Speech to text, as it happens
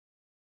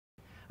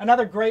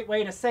Another great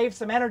way to save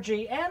some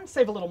energy and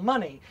save a little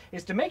money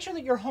is to make sure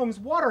that your home's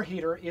water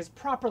heater is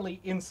properly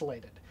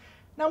insulated.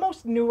 Now,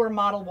 most newer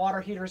model water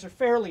heaters are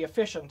fairly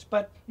efficient,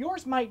 but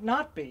yours might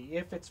not be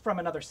if it's from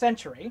another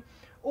century,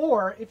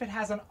 or if it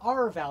has an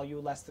R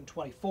value less than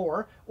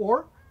 24,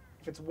 or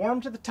if it's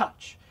warm to the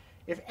touch.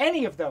 If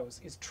any of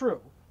those is true,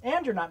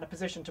 and you're not in a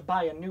position to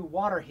buy a new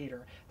water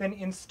heater, then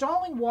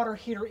installing water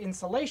heater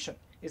insulation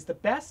is the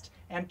best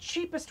and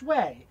cheapest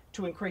way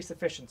to increase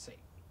efficiency.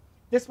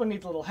 This one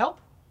needs a little help.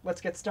 Let's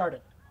get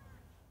started.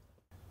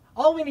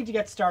 All we need to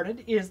get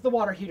started is the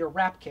water heater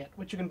wrap kit,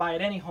 which you can buy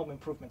at any home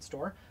improvement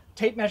store.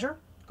 Tape measure,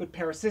 good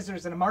pair of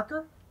scissors and a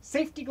marker,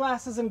 safety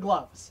glasses and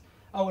gloves.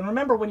 Oh, and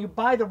remember, when you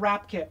buy the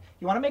wrap kit,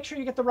 you want to make sure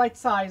you get the right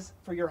size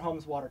for your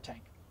home's water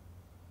tank.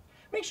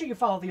 Make sure you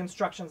follow the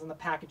instructions on the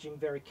packaging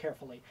very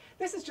carefully.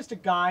 This is just a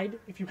guide.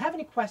 If you have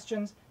any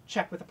questions,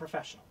 check with a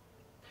professional.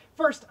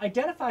 First,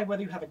 identify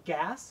whether you have a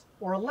gas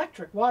or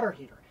electric water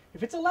heater.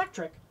 If it's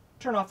electric,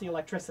 turn off the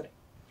electricity.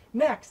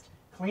 Next,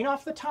 clean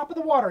off the top of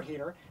the water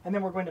heater, and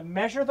then we're going to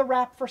measure the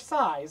wrap for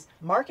size,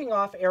 marking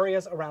off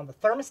areas around the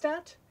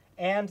thermostat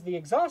and the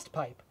exhaust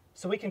pipe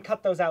so we can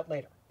cut those out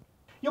later.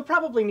 You'll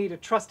probably need a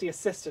trusty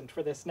assistant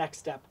for this next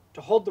step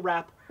to hold the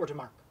wrap or to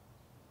mark.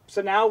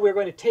 So now we're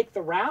going to take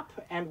the wrap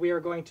and we are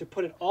going to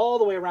put it all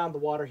the way around the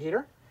water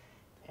heater,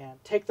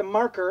 and take the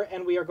marker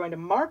and we are going to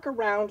mark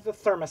around the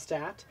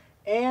thermostat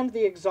and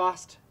the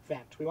exhaust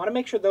vent. We want to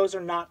make sure those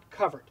are not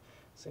covered.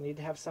 So I need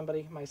to have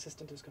somebody, my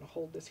assistant is going to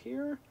hold this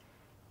here,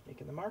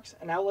 making the marks.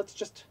 And now let's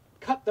just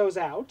cut those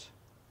out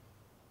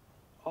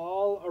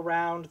all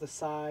around the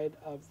side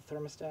of the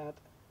thermostat.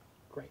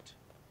 Great.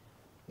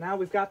 Now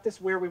we've got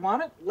this where we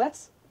want it.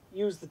 Let's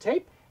use the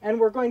tape, and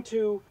we're going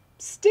to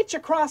stitch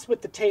across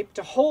with the tape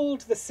to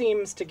hold the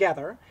seams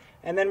together,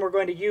 and then we're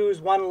going to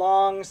use one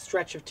long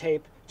stretch of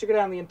tape to go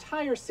down the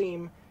entire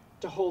seam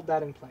to hold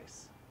that in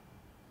place.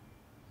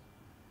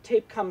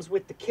 Tape comes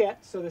with the kit,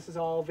 so this is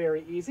all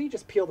very easy.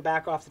 Just peel the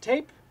back off the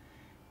tape,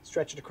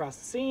 stretch it across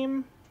the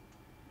seam.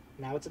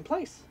 Now it's in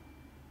place.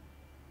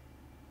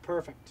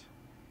 Perfect.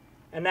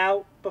 And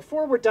now,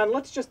 before we're done,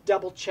 let's just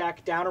double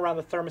check down around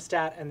the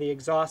thermostat and the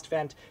exhaust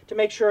vent to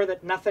make sure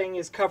that nothing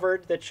is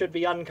covered that should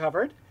be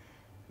uncovered.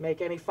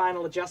 Make any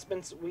final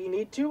adjustments we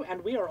need to,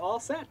 and we are all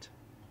set.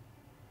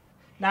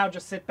 Now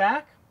just sit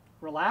back,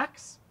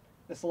 relax.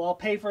 This will all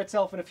pay for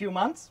itself in a few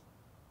months.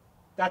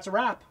 That's a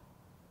wrap.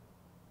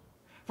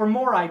 For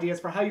more ideas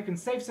for how you can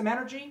save some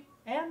energy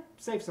and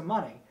save some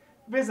money,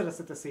 visit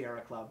us at the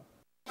Sierra Club.